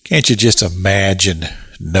Can't you just imagine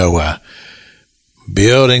Noah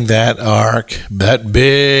building that ark, that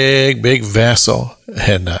big, big vessel?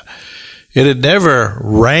 And it had never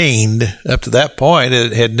rained up to that point.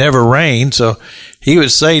 It had never rained. So he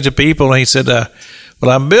would say to people, he said,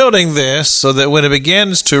 well, I'm building this so that when it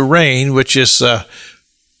begins to rain, which is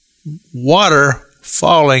water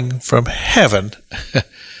falling from heaven,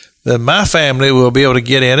 then my family will be able to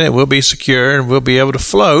get in it, we'll be secure, and we'll be able to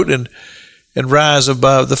float and rise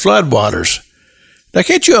above the floodwaters. Now,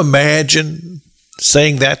 can't you imagine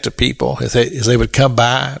saying that to people as they would come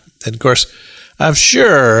by? And, of course, I'm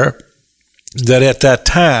sure that at that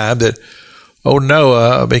time that old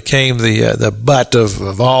Noah became the butt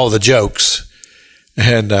of all the jokes.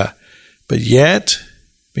 And but yet,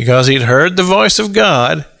 because he'd heard the voice of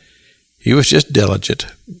God, he was just diligent.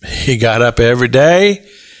 He got up every day,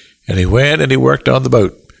 and he went and he worked on the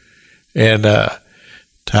boat. And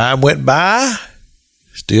time went by,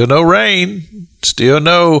 still no rain, still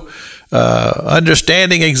no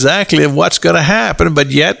understanding exactly of what's going to happen,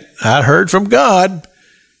 but yet I heard from God,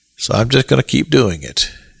 so I'm just going to keep doing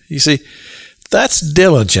it. You see, that's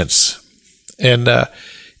diligence. And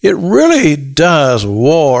it really does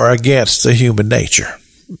war against the human nature,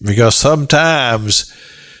 because sometimes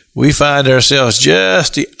we find ourselves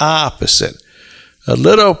just the opposite. A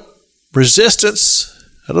little resistance,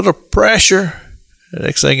 a little pressure, the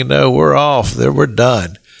next thing you know, we're off. We're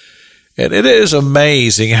done. And it is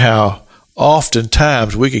amazing how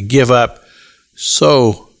oftentimes we can give up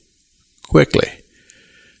so quickly.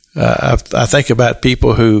 I think about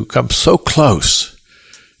people who come so close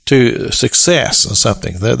to success in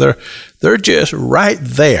something. They're just right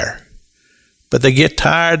there. But they get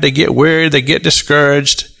tired, they get weary, they get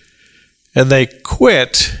discouraged, and they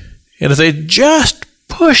quit. And if they just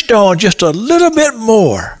pushed on just a little bit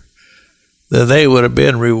more, then they would have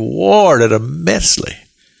been rewarded immensely.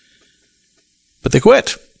 But they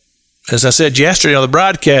quit. As I said yesterday on the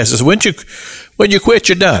broadcast, is when you quit,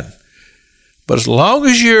 you're done. But as long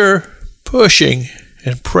as you're pushing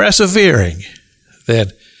and persevering,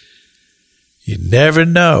 then you never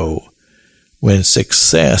know when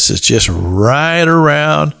success is just right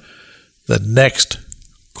around the next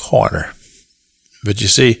corner. But you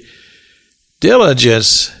see,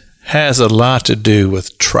 diligence has a lot to do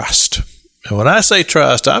with trust. And when I say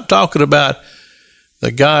trust, I'm talking about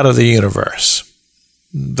the God of the universe.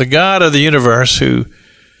 The God of the universe who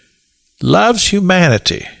loves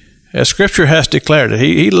humanity. As Scripture has declared it,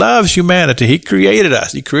 He loves humanity. He created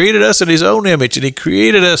us. He created us in His own image, and He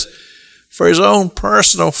created us for His own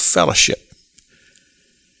personal fellowship.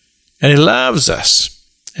 And He loves us.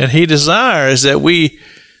 And He desires that we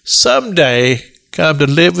someday come to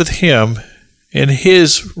live with Him in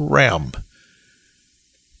His realm.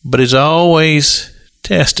 But He's always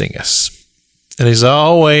testing us. And He's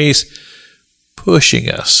always pushing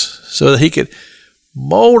us so that He could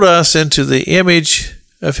mold us into the image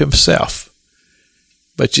of Himself.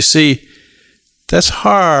 But you see, that's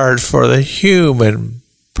hard for the human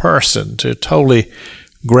person to totally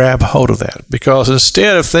grab hold of that, because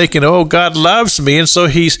instead of thinking, oh, God loves me, and so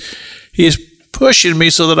He's pushing me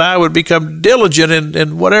so that I would become diligent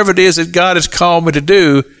in whatever it is that God has called me to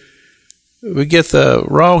do, we get the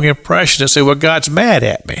wrong impression and say, well, God's mad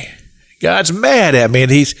at me. God's mad at me,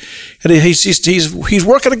 and he's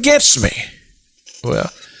working against me.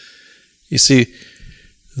 Well, you see,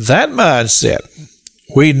 that mindset,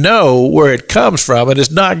 we know where it comes from, and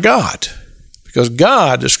it's not God. Because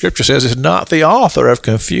God, the Scripture says, is not the author of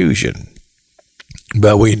confusion.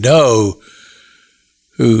 But we know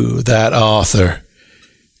who that author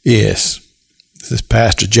is. This is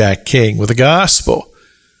Pastor Jack King with the gospel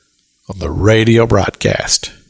on the radio broadcast.